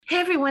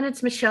everyone,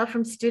 it's Michelle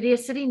from Studio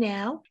City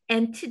Now.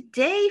 And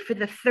today, for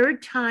the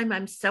third time,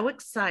 I'm so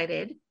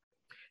excited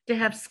to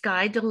have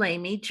Sky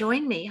Delaney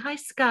join me. Hi,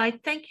 Sky.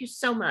 Thank you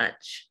so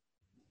much.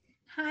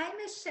 Hi,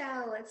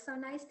 Michelle. It's so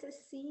nice to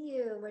see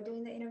you. We're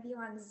doing the interview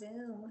on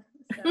Zoom.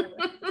 So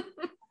it's fun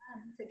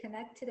to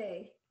connect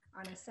today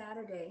on a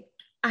Saturday.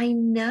 I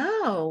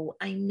know.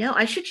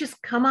 I should just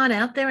come on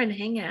out there and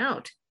hang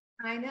out.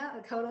 I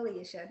know, totally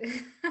you should.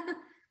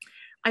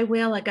 I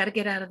will. I got to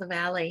get out of the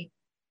valley.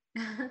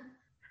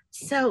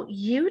 So,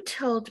 you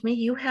told me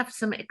you have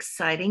some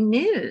exciting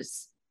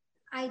news.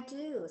 I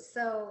do.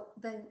 So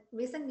the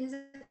recent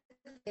music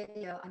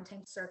video,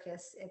 Untamed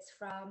Circus, it's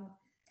from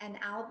an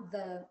album,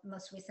 the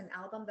most recent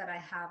album that I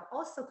have,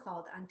 also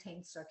called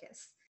Untamed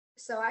Circus.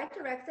 So I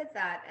directed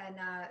that, and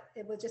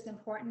it was just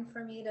important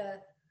for me to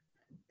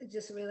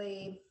just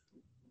really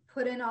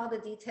put in all the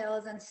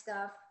details and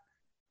stuff.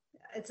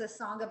 It's a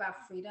song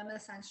about freedom,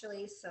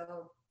 essentially.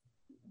 So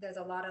there's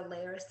a lot of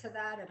layers to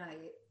that, and I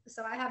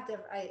have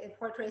it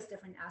portrays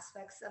different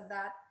aspects of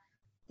that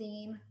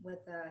theme.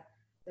 With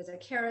there's a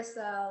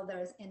carousel,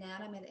 there's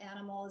inanimate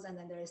animals, and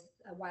then there's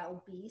a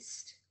wild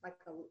beast like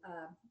a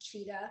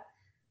cheetah.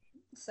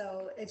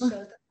 So it shows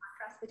the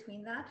contrast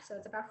between that. So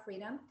it's about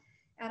freedom.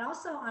 And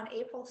also on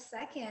April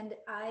 2nd,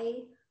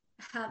 I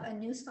have a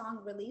new song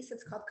release.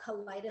 It's called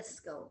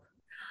Kaleidoscope.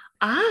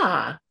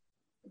 Ah,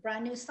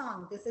 Brand new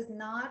song.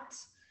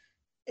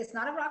 It's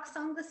not a rock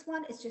song, this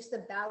one. It's just a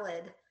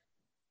ballad.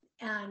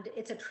 And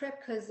it's a trip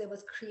because it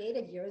was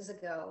created years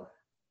ago.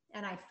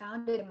 And I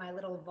found it in my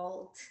little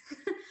vault.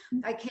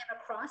 I came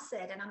across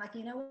it and I'm like,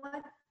 you know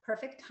what?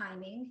 Perfect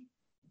timing.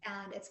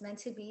 And it's meant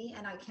to be.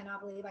 And I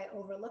cannot believe I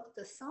overlooked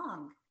the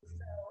song.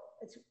 So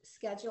it's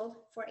scheduled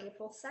for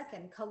April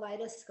 2nd.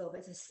 Kaleidoscope.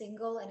 It's a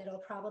single and it'll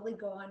probably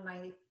go on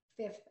my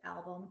 5th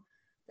album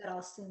that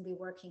I'll soon be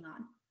working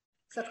on.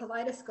 So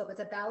Kaleidoscope,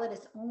 it's a ballad.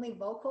 It's only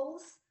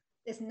vocals.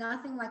 It's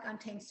nothing like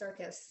Untamed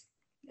Circus.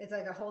 It's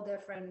like a whole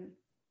different,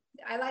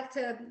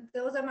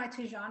 those are my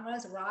two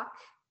genres, rock,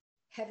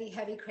 heavy,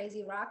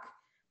 crazy rock.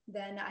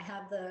 Then I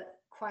have the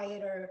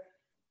quieter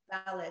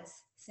ballads,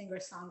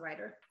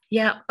 singer-songwriter.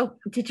 yeah. Oh,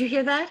 did you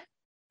hear that?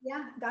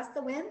 Yeah, that's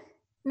the wind.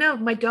 No,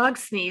 my dog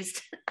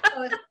sneezed.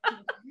 Oh,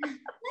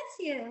 bless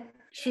you.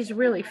 She's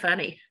really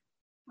funny.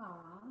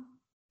 Aw.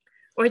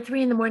 Or at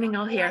 3 a.m,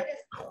 I'll hear.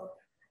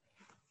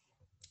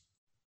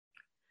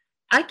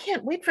 I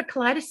can't wait for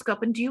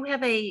Kaleidoscope. And do you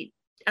have a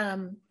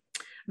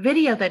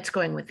video that's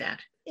going with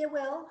that? It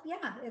will,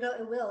 yeah,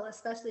 it will,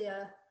 especially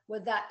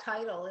with that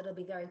title, it'll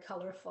be very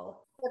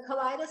colorful. The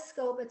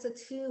kaleidoscope, it's a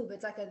tube,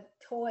 it's like a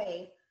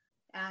toy,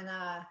 and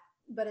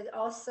but it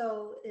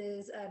also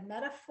is a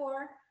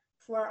metaphor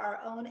for our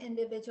own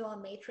individual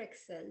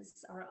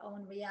matrices, our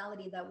own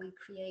reality that we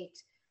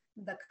create,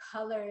 the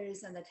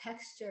colors and the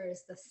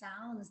textures, the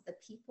sounds, the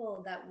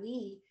people that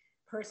we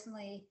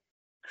personally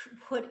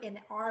put in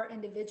our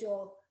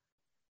individual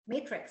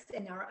matrix,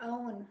 in our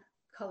own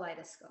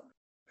kaleidoscope,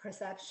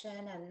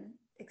 perception and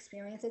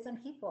experiences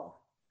and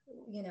people,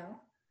 you know.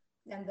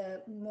 And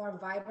the more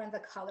vibrant the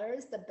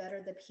colors, the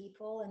better the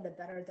people, and the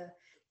better the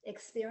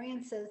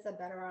experiences, the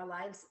better our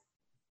lives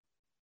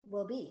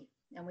will be.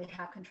 And we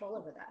have control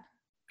over that.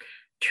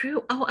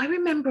 True. Oh, I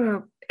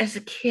remember as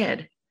a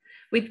kid,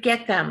 we'd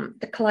get them,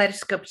 the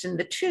kaleidoscopes in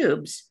the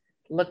tubes,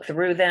 look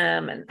through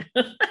them. And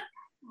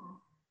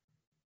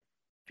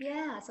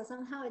yeah, so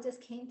somehow it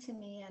just came to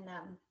me. And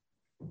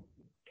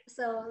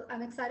so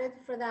I'm excited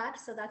for that.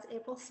 So that's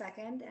April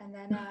 2nd. And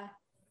then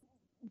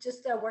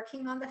just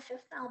working on the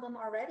 5th album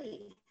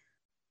already.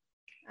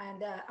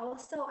 And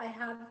also I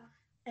have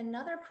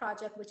another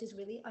project, which is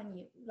really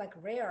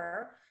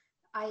rare.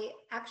 I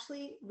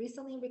actually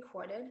recently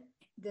recorded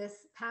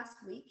this past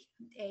week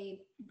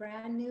a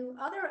brand new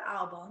other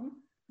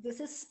album. This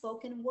is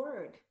spoken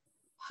word.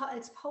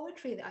 It's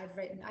poetry that I've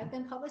written. I've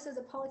been published as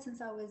a poet since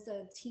I was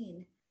a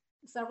teen,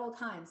 several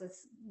times.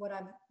 It's what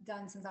I've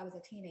done since I was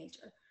a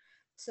teenager.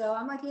 So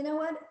I'm like, you know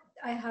what?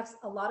 I have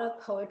a lot of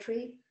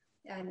poetry.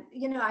 And,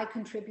 you know, I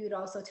contribute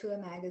also to a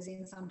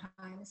magazine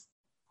sometimes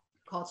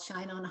called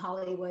Shine on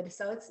Hollywood.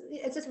 So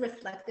it's just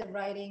reflective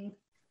writing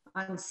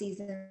on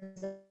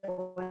seasons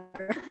of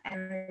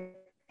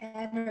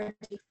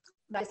energy.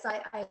 I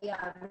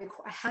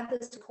had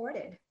this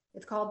recorded.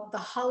 It's called the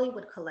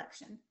Hollywood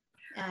Collection.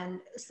 And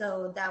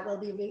so that will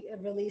be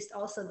released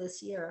also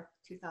this year,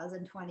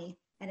 2020.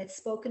 And it's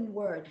spoken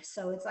word.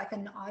 So it's like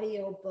an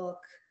audio book.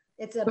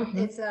 It's a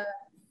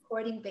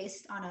recording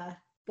based on a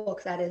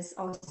book that is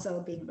also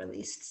being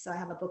released. So I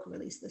have a book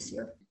released this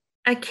year.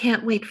 I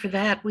can't wait for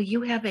that. Will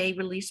you have a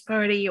release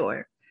party,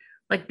 or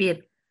like be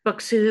it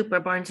Book Soup or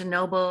Barnes and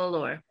Noble?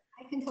 Or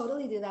I can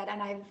totally do that.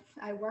 And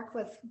I work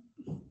with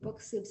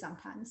Book Soup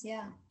sometimes.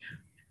 Yeah.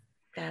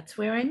 That's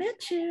where I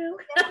met you.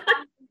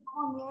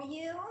 Near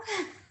you?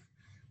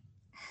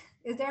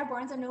 Is there a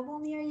Barnes and Noble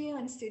near you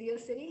in Studio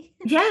City?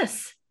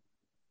 Yes.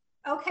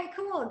 Okay,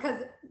 cool.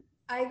 Because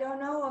I don't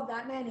know of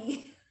that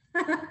many.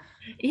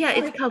 Yeah,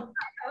 it's called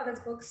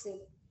Book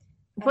Soup.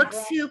 Book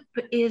Soup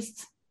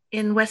is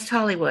in West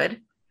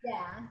Hollywood.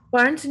 Yeah.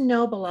 Barnes and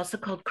Noble, also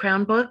called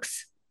Crown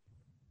Books,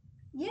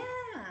 Yeah.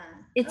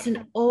 It's Okay.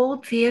 an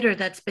old theater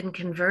that's been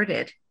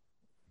converted.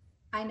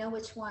 I know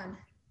which one.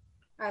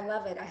 I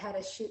love it. I had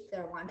a shoot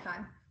there one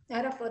time. I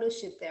had a photo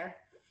shoot there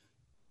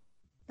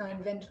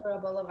on Ventura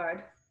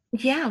Boulevard.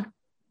 Yeah,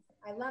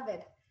 I love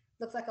it.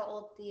 Looks like an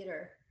old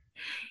theater.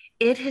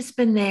 it has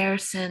been there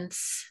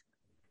since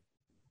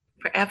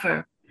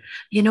forever.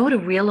 You know what a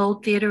real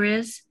old theater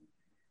is?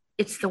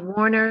 It's the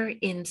Warner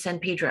in San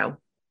Pedro,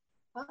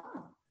 Oh,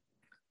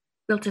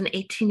 built in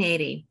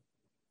 1880.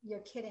 you're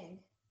kidding.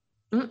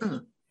 18.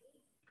 Mm-mm,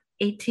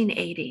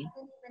 1880. I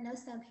didn't even know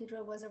San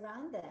Pedro was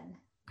around then.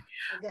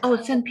 I guess Oh, in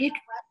the San Pedro.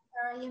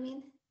 era, you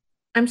mean?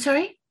 I'm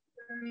sorry?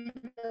 During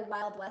the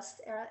Wild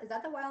West era. Is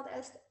that the Wild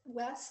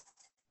West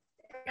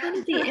Kind era?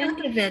 of the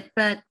end of it,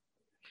 but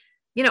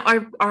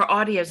our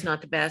audio is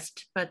not the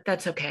best, but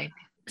that's okay.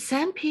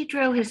 San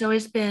Pedro has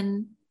always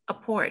been a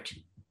port.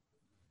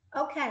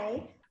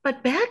 Okay.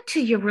 But back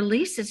to your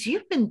releases,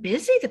 you've been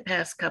busy the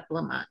past couple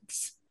of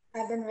months.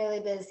 I've been really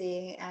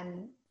busy,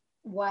 and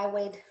why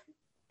wait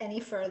any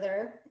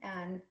further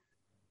and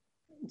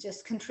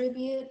just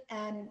contribute?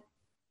 And,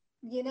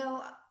 you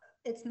know,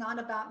 it's not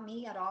about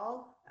me at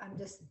all.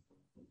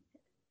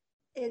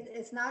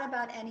 It's not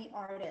about any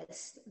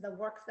artist. The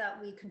work that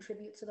we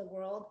contribute to the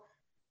world,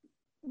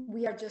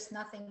 we are just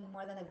nothing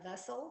more than a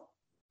vessel.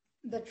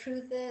 The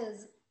truth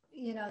is,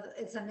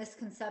 it's a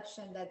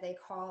misconception that they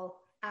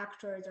call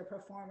actors or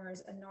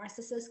performers a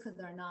narcissist, because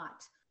they're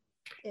not.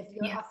 If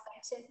you're Yeah.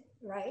 authentic,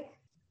 right?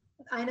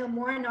 I know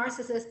more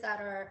narcissists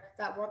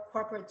that work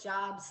corporate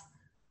jobs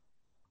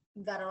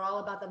that are all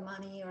about the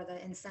money or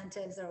the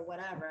incentives or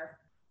whatever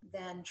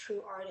than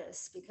true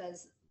artists,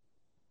 because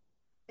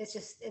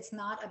it's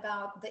not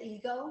about the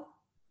ego.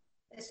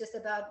 It's just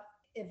about,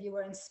 if you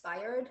were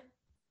inspired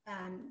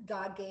and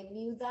God gave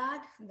you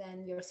that,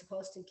 then you're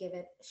supposed to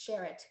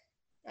share it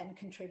and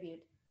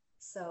contribute.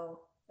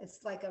 So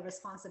it's like a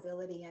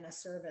responsibility and a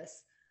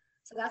service.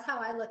 So that's how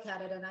I look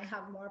at it. And I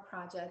have more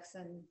projects,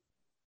 and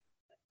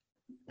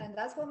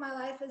that's what my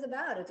life is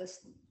about. It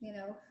just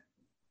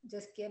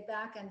give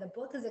back. And the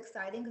book is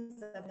exciting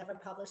because I've never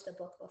published a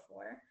book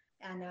before.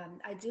 And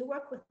I do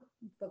work with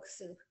Book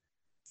Soup.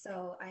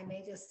 So I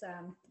may just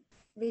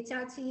reach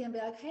out to you and be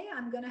like, hey,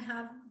 I'm going to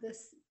have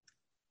this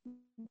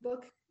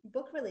book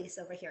release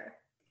over here.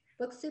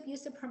 Book Soup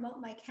used to promote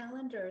my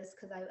calendars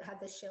because I had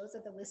the shows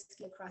at the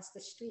Whiskey across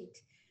the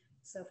street.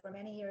 So for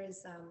many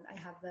years, I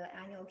have the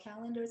annual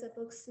calendars at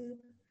Book Soup,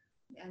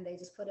 and they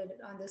just put it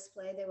on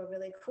display. They were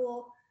really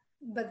cool.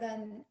 But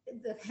then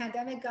the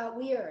pandemic got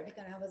weird,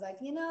 and I was like,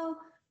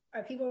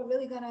 are people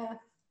really gonna,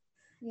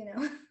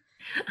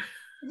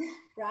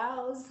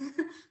 browse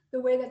the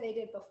way that they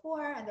did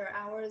before? And their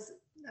hours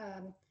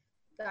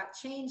got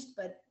changed.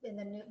 But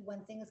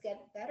when things get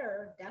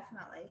better,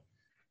 definitely.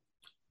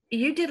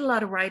 You did a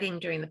lot of writing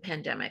during the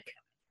pandemic.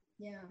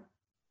 Yeah.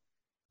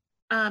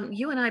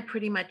 You and I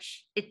pretty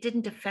much, it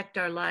didn't affect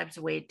our lives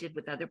the way it did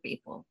with other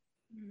people.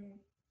 Mm-hmm.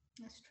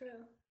 That's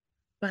true.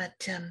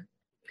 But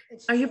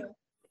It's are true.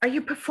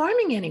 you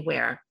performing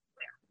anywhere?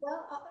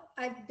 Well,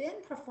 I've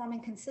been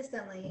performing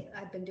consistently.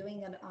 I've been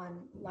doing it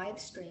on live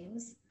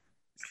streams.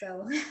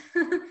 So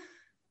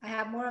I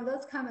have more of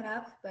those coming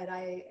up, but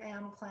I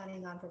am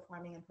planning on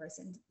performing in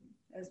person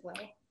as well.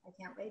 I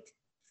can't wait.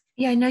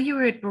 Yeah, I know you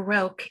were at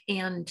Baroque,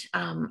 and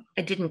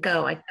I didn't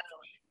go.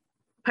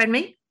 Pardon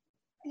me?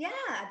 Yeah,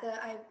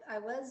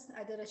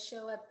 I did a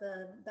show at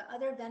the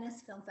other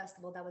Venice Film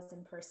Festival that was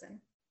in person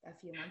a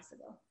few months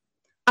ago.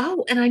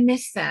 Oh, and I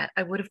missed that.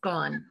 I would have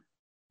gone.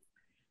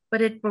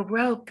 But at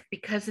Baroque,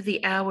 because of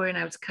the hour and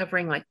I was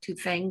covering like two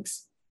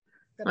things,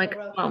 The like,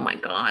 Baroque. oh my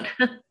God.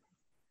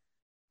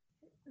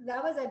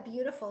 That was a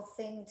beautiful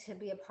thing to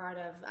be a part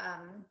of.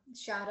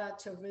 Shout out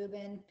to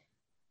Ruben.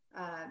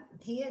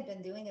 He had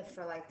been doing it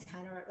for like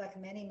 10 or like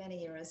many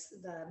years.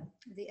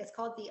 It's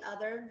called the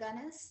Other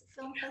Venice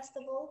Film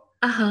Festival.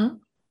 Uh-huh.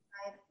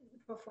 I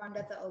performed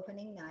at the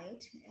opening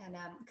night, and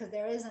because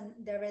there is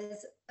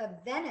a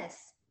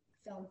Venice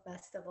Film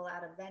Festival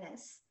out of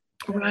Venice.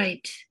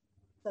 Right.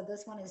 So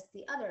this one is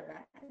the Other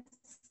Venice.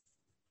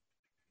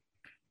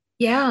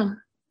 Yeah,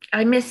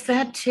 I missed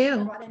that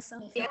too.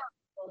 Yeah.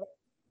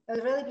 It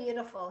was really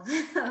beautiful.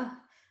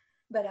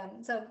 But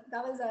so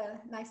that was a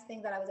nice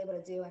thing that I was able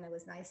to do, and it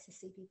was nice to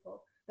see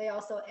people. They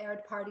also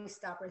aired "Party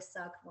Stoppers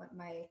Suck,"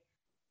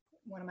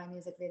 one of my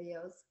music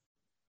videos,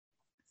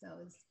 so it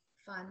was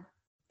fun.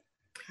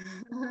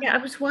 Yeah, I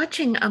was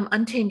watching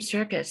Untamed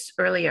Circus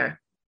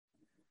earlier,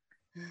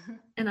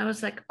 and I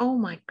was like, oh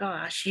my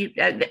gosh,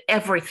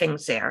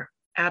 everything's there,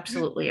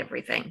 absolutely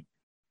everything.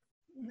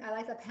 I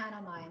like the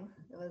pantomime.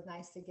 It was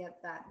nice to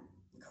get that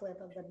clip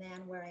of the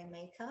man wearing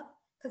makeup,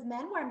 because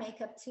men wear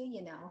makeup too,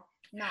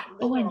 not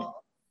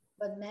literal,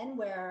 but men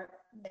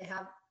they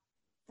have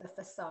the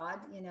facade,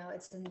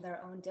 it's in their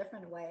own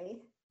different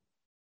way.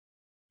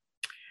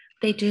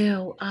 They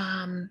do.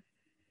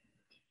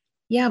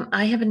 Yeah,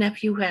 I have a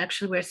nephew who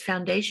actually wears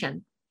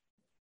foundation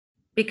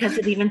because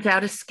it evens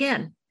out his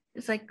skin.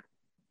 It's like,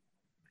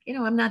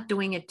 I'm not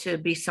doing it to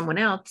be someone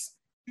else.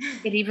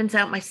 It evens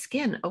out my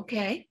skin.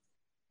 Okay.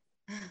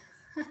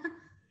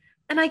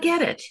 And I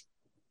get it.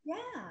 Yeah.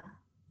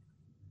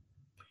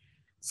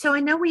 So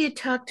I know we had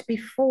talked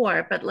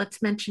before, but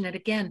let's mention it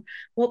again.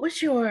 What was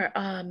your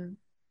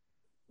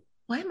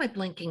why am I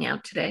blinking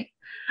out today?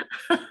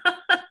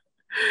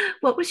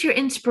 What was your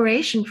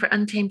inspiration for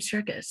Untamed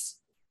Circus?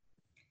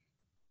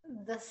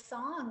 The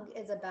song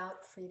is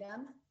about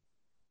freedom.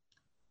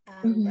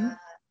 And Hmm.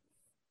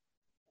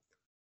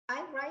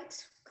 I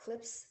write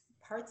clips,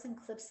 parts and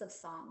clips of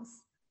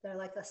songs. They're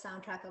like the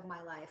soundtrack of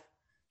my life.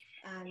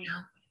 And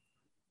Yeah.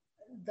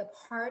 the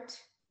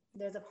part,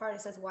 there's a part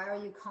that says, "Why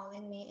are you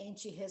calling me?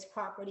 Ain't you his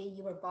property?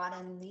 You were bought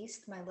and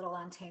leased, my little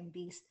untamed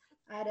beast."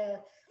 I had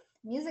a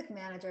music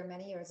manager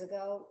many years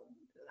ago.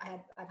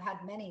 I've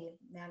had many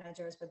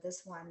managers, but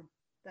this one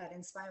that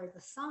inspired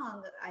the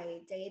song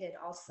I dated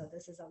also.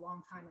 This is a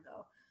long time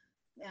ago.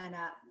 And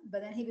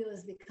but then he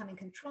was becoming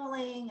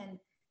controlling and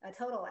a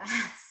total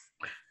ass.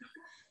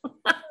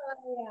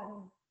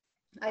 Yeah.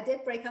 I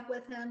did break up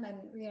with him,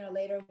 and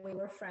later we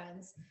were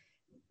friends.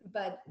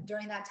 But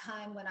during that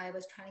time when I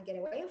was trying to get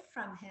away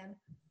from him,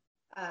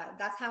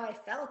 that's how I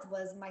felt.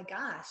 Was, my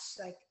gosh,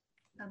 like,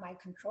 am I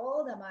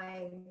controlled? Am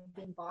I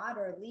being bought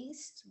or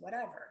leased?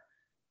 Whatever.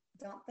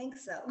 Don't think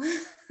so.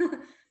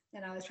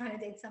 And I was trying to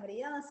date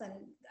somebody else, and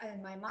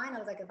in my mind I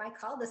was like, if I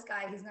call this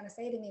guy, he's going to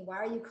say to me, "Why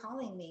are you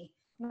calling me,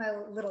 my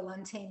little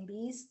untamed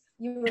beast?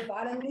 You were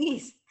bought and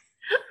leased.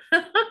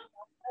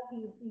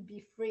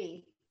 Be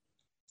free."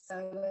 So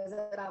it was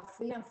about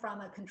freedom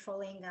from a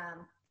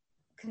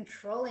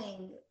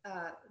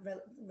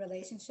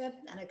relationship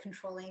and a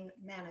controlling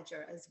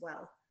manager as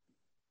well.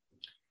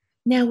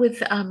 Now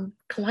with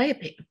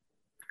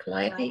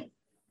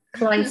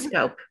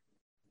Kaleidoscope,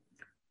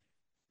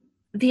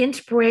 the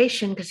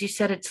inspiration, because you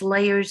said it's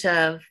layers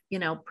of,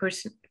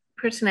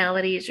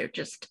 personalities or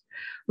just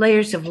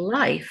layers of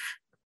life.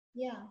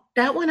 Yeah.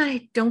 That one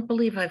I don't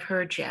believe I've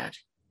heard yet.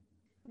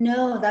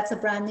 No, that's a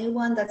brand new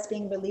one that's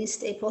being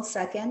released April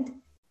 2nd.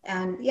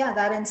 And yeah,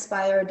 that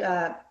inspired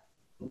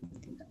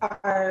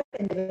our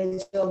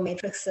individual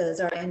matrices,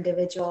 our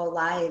individual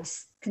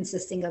lives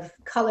consisting of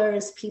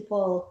colors,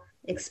 people,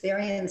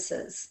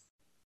 experiences.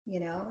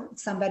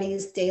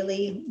 Somebody's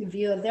daily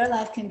view of their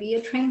life can be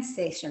a train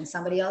station.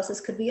 Somebody else's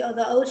could be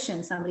the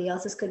ocean. Somebody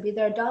else's could be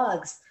their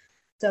dogs.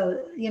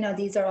 So,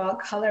 these are all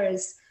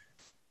colors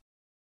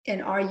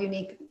in our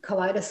unique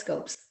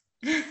kaleidoscopes.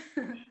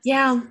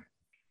 Yeah,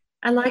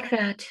 I like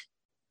that.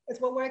 It's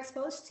what we're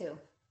exposed to.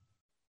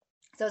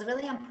 So it's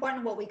really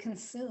important what we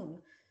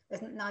consume.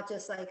 It's not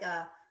just like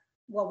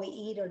what we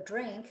eat or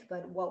drink,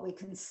 but what we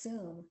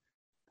consume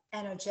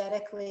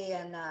energetically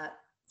and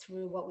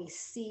through what we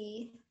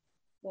see,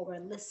 what we're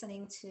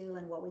listening to,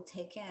 and what we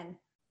take in.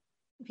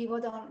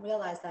 People don't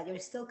realize that you're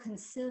still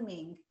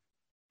consuming.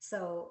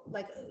 So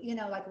like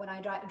when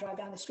I drive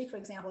down the street, for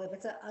example, if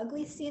it's an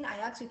ugly scene, I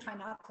actually try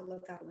not to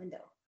look out the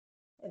window.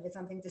 If it's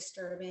something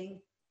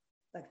disturbing,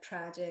 like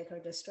tragic or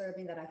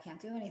disturbing that I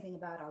can't do anything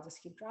about, I'll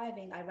just keep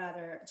driving. I'd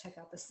rather check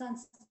out the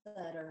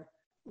sunset or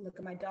look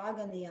at my dog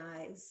in the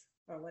eyes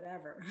or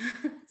whatever.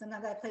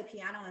 Sometimes I play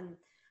piano and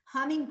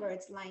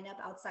hummingbirds line up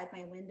outside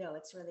my window.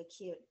 It's really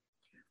cute.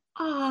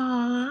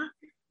 Aww.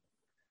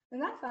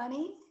 Isn't that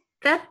funny?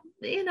 That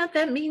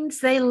means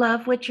they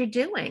love what you're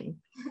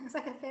doing. It's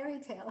like a fairy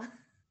tale.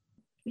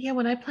 Yeah,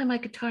 when I play my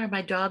guitar,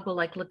 my dog will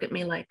look at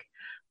me like,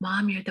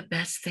 "Mom, you're the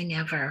best thing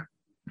ever."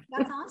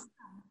 That's awesome.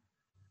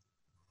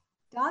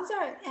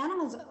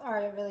 Animals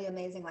are really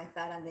amazing like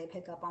that, and they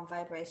pick up on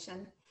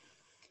vibration.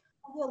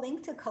 I'll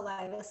link to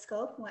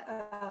Kaleidoscope.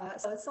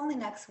 So it's only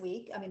next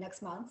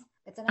month.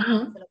 It's in a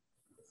month.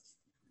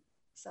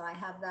 So I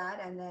have that.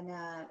 And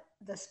then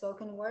the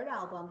spoken word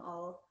album,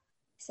 I'll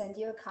send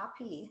you a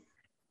copy.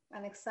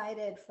 I'm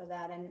excited for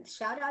that. And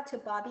shout out to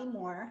Bobby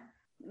Moore,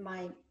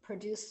 my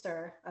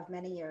producer of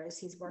many years.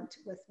 He's worked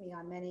with me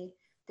on many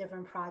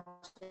different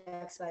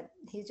projects, but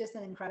he's just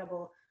an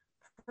incredible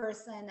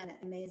person and an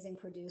amazing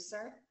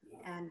producer.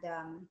 And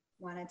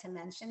wanted to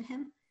mention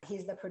him.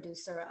 He's the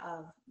producer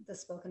of the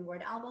spoken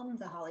word album,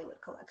 The Hollywood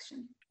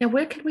Collection. Now,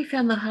 where can we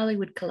find the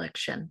Hollywood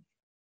Collection?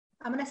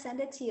 I'm going to send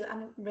it to you.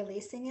 I'm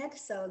releasing it.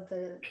 So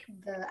the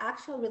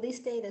actual release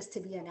date is to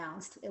be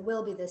announced. It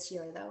will be this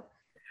year, though.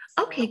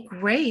 So okay,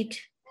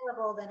 great.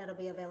 Then it'll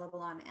be available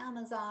on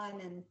Amazon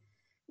and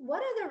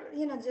what are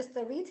the, just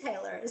the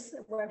retailers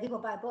where people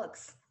buy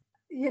books.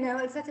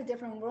 It's such a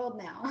different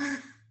world now.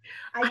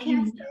 I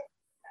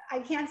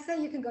can't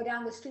say you can go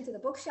down the street to the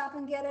bookshop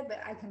and get it, but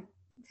I can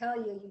tell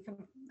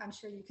I'm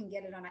sure you can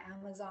get it on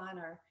Amazon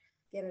or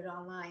get it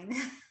online.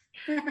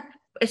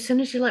 As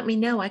soon as you let me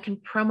know, I can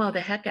promo the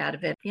heck out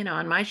of it,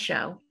 on my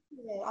show.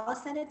 I'll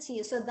send it to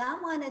you. So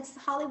that one, it's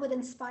Hollywood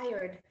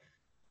inspired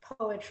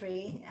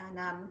poetry, and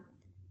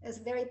it's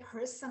very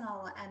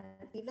personal. And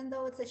even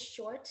though it's a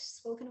short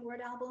spoken word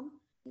album,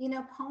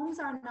 poems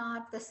are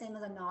not the same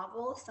as a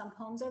novel. Some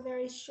poems are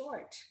very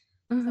short.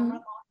 Mm-hmm. Some are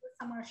longer,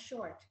 some are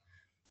short.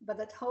 But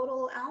the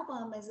total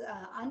album is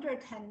under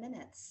 10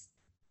 minutes.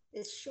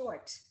 It's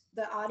short.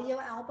 The audio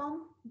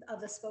album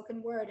of the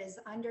spoken word is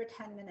under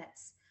 10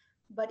 minutes.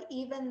 But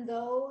even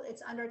though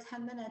it's under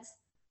 10 minutes,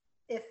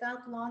 it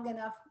felt long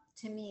enough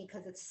to me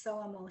because it's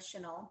so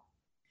emotional.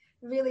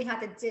 Really had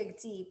to dig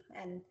deep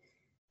and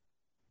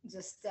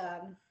just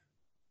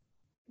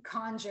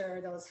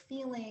conjure those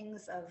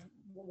feelings of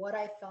what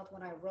I felt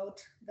when I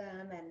wrote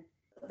them. And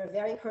they're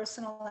very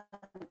personal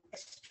and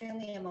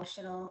extremely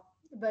emotional,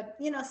 but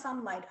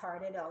some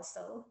lighthearted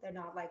also. They're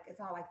not like, it's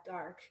not like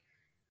dark.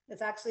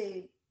 It's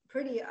actually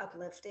pretty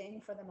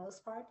uplifting for the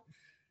most part.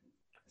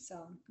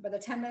 So, but the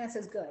 10 minutes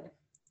is good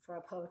for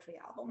a poetry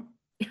album.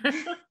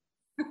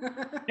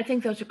 I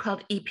think those are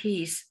called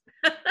EPs.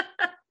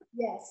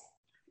 Yes.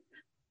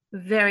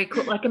 Very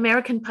cool. Like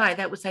American Pie,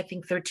 that was, I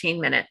think, 13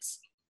 minutes.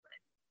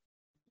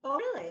 Oh,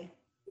 really?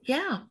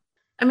 Yeah.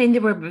 I mean,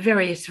 there were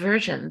various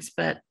versions,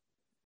 but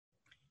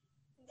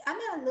I'm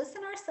a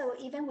listener, so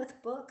even with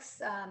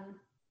books,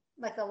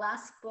 like the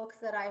last book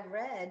that I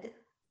read,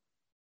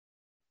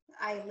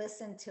 I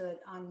listened to it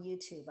on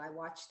YouTube. I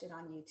watched it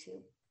on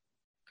YouTube.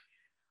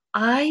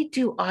 I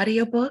do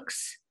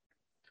audiobooks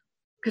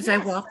because I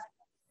Yes. walk.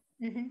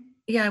 Mm-hmm.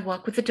 Yeah, I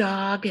walk with the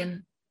dog,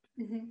 and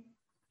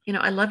Mm-hmm.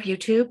 I love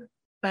YouTube,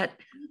 but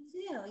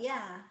Me too.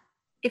 Yeah.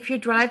 if you're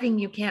driving,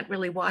 you can't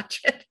really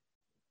watch it.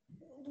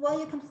 Well,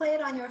 you can play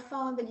it on your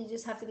phone, but you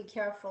just have to be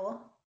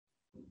careful,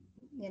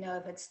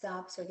 if it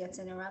stops or gets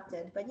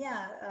interrupted. But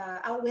yeah,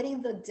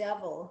 Outwitting the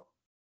Devil.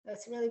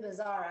 That's really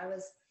bizarre. I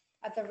was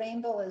at the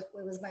Rainbow. It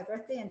was my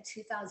birthday in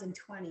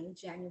 2020,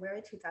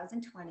 January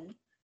 2020,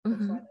 before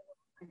Mhm. the world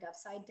went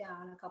upside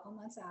down a couple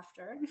months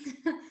after.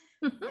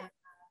 Mhm. And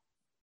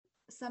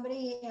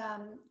somebody,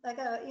 like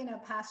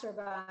a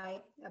passerby,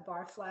 a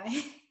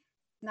barfly,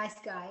 nice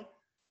guy,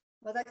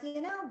 was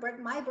like,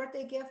 my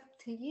birthday gift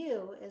to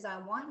you is I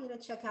want you to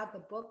check out the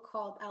book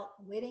called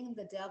Outwitting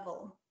the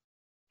Devil.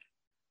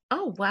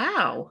 Oh,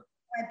 wow.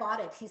 I bought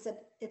it. He said,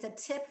 it's a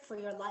tip for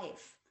your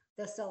life.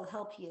 This will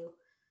help you.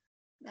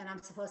 And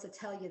I'm supposed to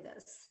tell you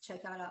this.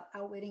 Check out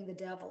Outwitting the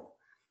Devil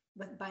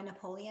by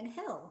Napoleon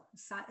Hill,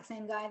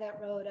 same guy that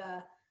wrote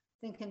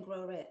Think and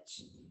Grow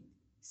Rich.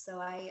 So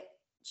I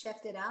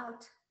checked it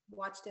out,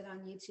 watched it on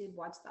YouTube,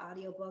 watched the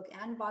audiobook,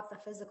 and bought the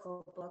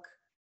physical book.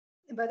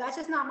 But that's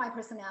just not my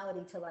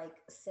personality to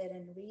like sit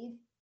and read.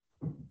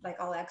 Like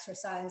I'll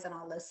exercise and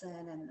I'll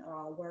listen, or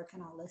I'll work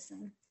and I'll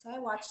listen. So I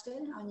watched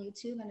it on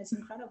YouTube, and it's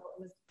incredible.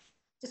 It was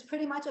just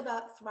pretty much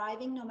about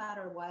thriving no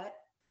matter what,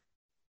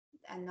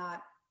 and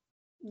not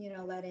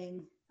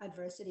letting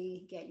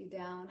adversity get you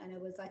down. And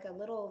it was like a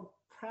little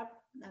prep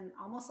and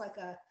almost like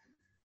a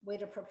way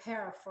to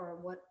prepare for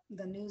what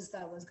the news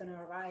that was going to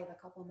arrive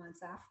a couple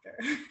months after.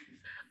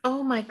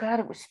 Oh my God,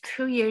 it was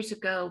 2 years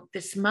ago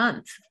this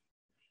month.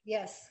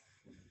 Yes.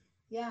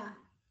 Yeah.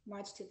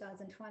 March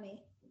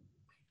 2020.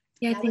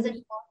 Yeah, I And I was think.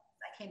 in New Orleans.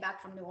 I came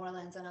back from New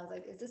Orleans and I was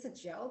like, is this a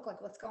joke?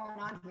 Like, what's going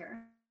on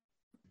here?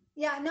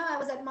 Yeah, no, I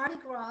was at Mardi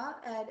Gras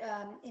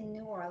in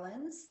New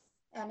Orleans.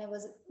 And it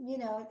was,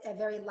 a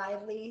very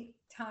lively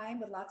time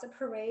with lots of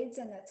parades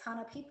and a ton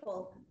of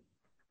people.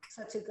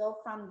 So to go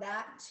from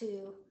that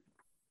to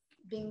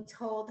being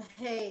told,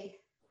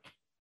 hey,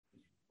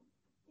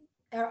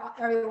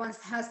 everyone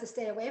has to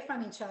stay away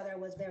from each other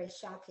was very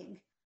shocking.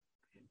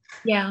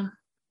 Yeah.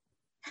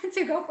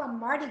 To go from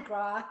Mardi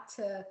Gras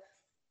to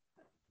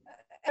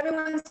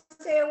everyone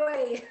stay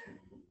away.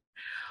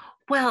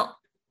 Well,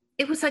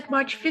 it was like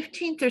March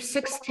 15th or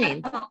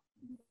 16th.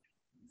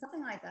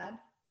 Something like that.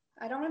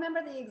 I don't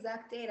remember the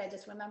exact date. I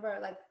just remember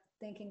like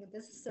thinking,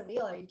 this is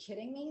surreal. Are you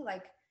kidding me?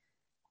 Like,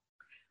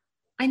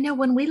 I know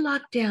when we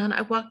locked down,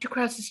 I walked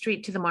across the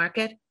street to the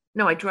market.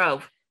 No, I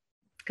drove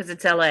because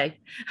it's LA.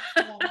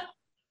 yeah.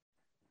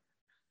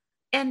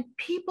 And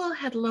people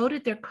had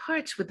loaded their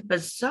carts with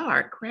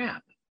bizarre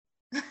crap.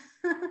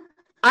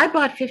 I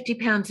bought 50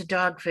 pounds of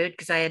dog food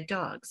because I had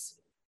dogs.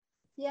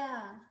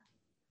 Yeah.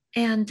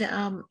 And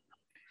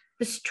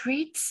the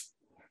streets,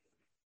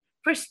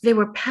 first, they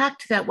were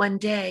packed that one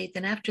day.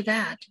 Then after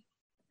that,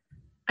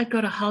 I'd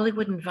go to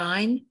Hollywood and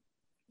Vine,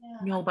 Yeah.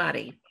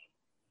 nobody.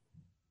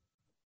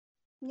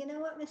 You know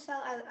what,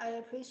 Michelle? I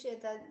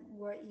appreciate that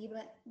we're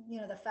even,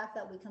 the fact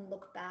that we can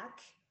look back,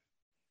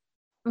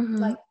 Mhm.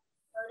 like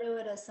refer to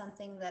it as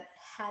something that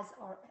has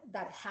or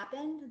that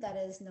happened that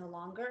is no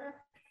longer.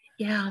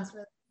 Yeah. That's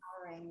really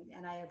empowering,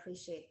 and I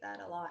appreciate that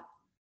a lot.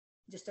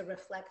 Just to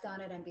reflect on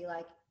it and be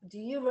like, do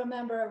you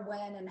remember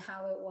when and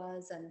how it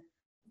was? And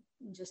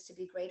just to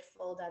be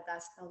grateful that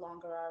that's no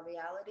longer our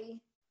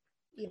reality,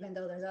 even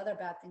though there's other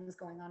bad things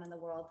going on in the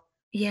world.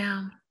 Yeah.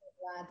 I'm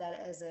glad that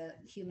as a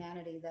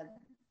humanity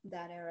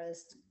that era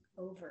is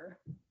over.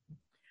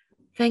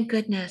 Thank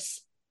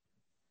goodness.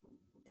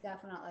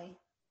 Definitely.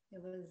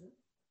 It was,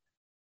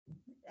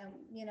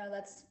 and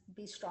let's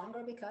be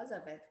stronger because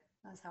of it.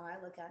 That's how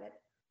I look at it.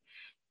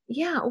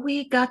 Yeah,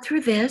 we got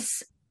through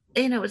this.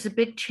 It was a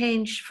big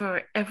change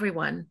for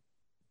everyone.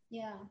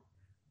 Yeah.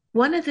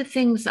 One of the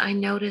things I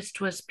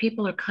noticed was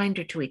people are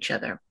kinder to each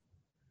other,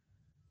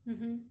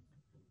 Mm-hmm.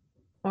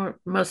 or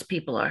most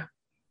people are.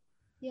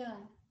 Yeah.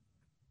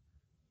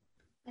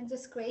 And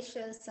just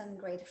gracious and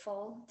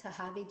grateful to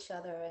have each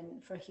other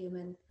and for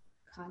human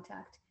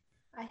contact.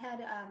 I had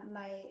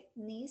my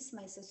niece,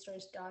 my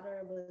sister's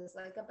daughter, was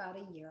like about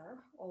a year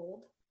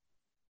old,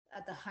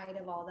 at the height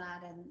of all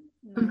that. And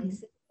my Mhm.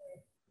 sister,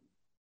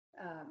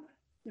 um,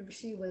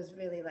 she was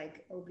really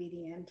like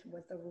obedient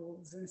with the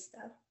rules and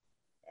stuff.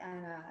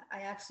 And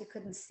I actually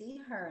couldn't see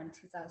her in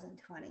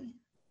 2020,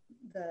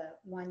 the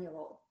 1 year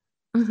old.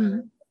 So the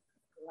Mhm.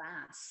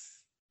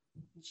 glass,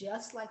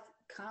 just like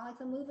kind of like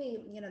the movie,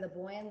 the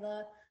boy in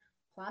the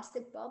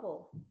plastic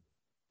bubble.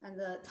 And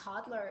the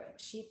toddler,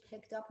 she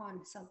picked up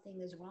on something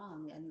is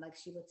wrong, and like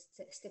she would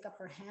stick up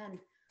her hand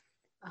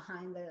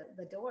behind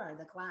the door,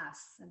 the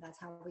glass, and that's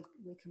how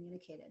we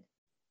communicated.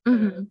 But it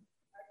was Mhm.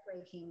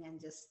 heartbreaking and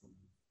just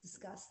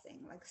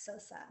disgusting, like so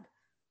sad.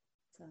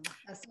 So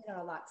I've seen her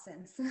a lot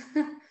since.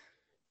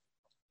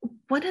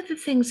 One of the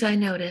things I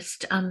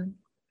noticed,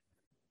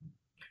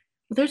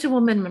 there's a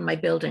woman in my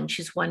building.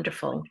 She's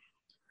wonderful.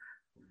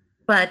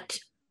 But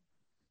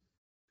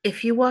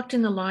if you walked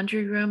in the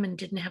laundry room and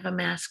didn't have a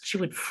mask, she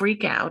would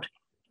freak out.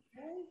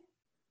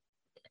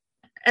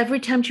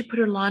 Every time she put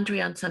her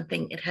laundry on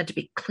something, it had to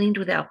be cleaned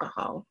with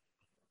alcohol.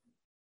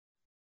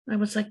 I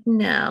was like,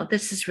 no,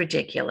 this is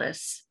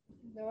ridiculous.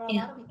 There were a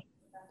Yeah. lot of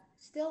people that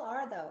still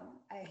are,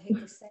 though. I hate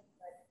to say,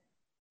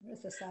 but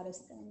it's the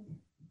saddest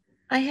thing.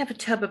 I have a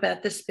tub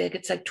about this big.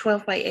 It's like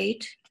 12 by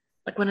 8,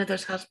 like one of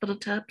those hospital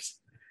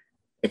tubs.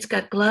 It's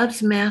got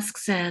gloves,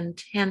 masks,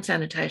 and hand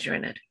sanitizer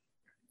in it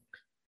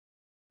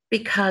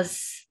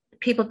because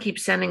people keep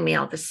sending me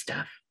all this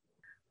stuff.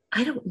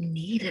 I don't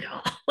need it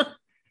all.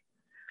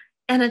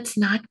 And it's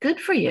not good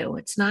for you.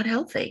 It's not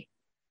healthy.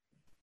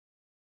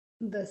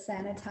 The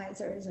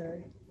sanitizers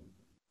are,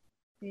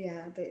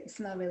 yeah, they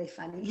smell really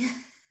funny.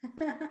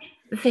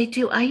 They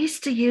do. I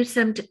used to use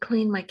them to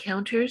clean my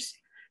counters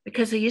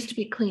because they used to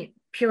be clean,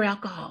 pure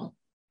alcohol.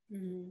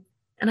 Mhm.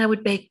 And I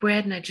would bake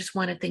bread and I just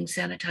wanted things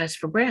sanitized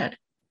for bread,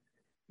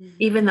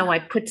 even Mhm. though I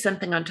put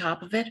something on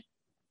top of it.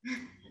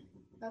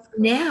 That's cool.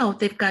 Now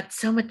they've got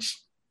so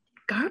much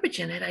garbage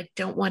in it, I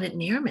don't want it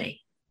near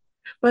me.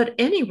 But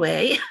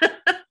anyway,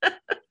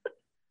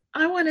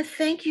 I want to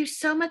thank you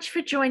so much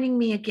for joining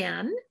me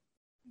again.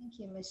 Thank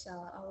you,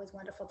 Michelle. Always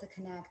wonderful to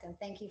connect, and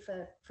thank you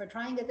for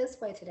trying it this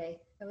way today.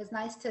 It was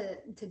nice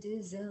to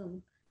do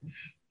Zoom.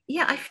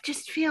 Yeah, I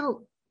just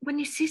feel when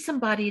you see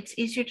somebody, it's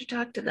easier to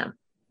talk to them.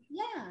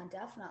 Yeah,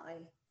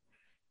 definitely,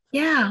 for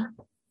Yeah. sure.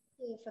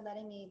 Thank you for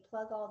letting me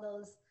plug all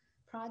those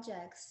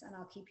projects, and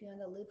I'll keep you in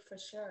the loop for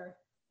sure.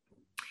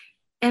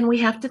 And we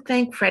have to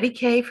thank Freddie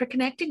K for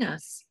connecting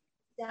us.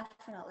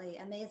 Definitely,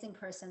 amazing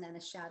person, and a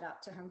shout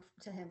out to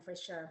him for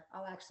sure.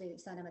 I'll actually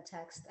send him a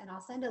text, and I'll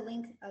send a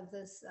link of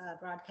this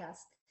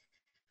broadcast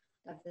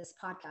of this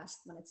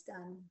podcast when it's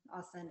done.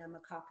 I'll send him a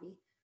copy.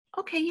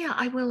 Okay, yeah,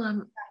 I will.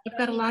 I've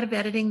got a He's lot of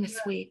editing this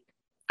Europe. week.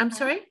 I'm Huh?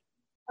 sorry?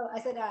 Oh, I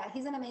said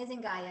he's an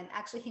amazing guy, and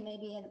actually, he may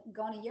be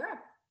going to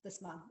Europe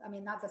this month. I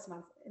mean, not this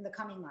month, in the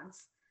coming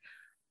months.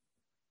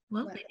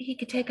 Well, But maybe he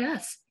could take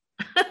us.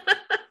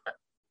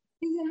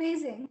 he's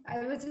amazing. I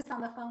was just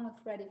on the phone with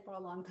Freddie for a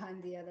long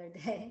time the other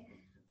day,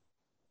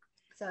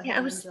 so Yeah, I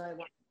he'll was enjoy I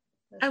was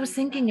listening to that.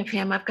 thinking of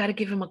him. I've got to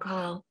give him a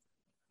call.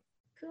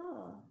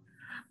 Cool.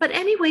 But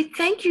anyway,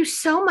 thank you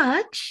so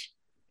much.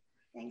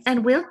 Thanks,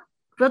 And Michelle.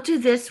 we'll do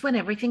this when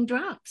everything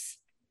drops.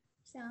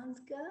 Sounds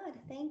good.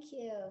 Thank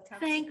you. Talk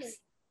to you later. Thanks.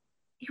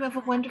 You have a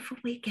Bye. wonderful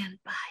weekend.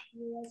 Bye.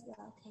 You as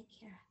well. Take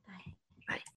care. Bye. Bye.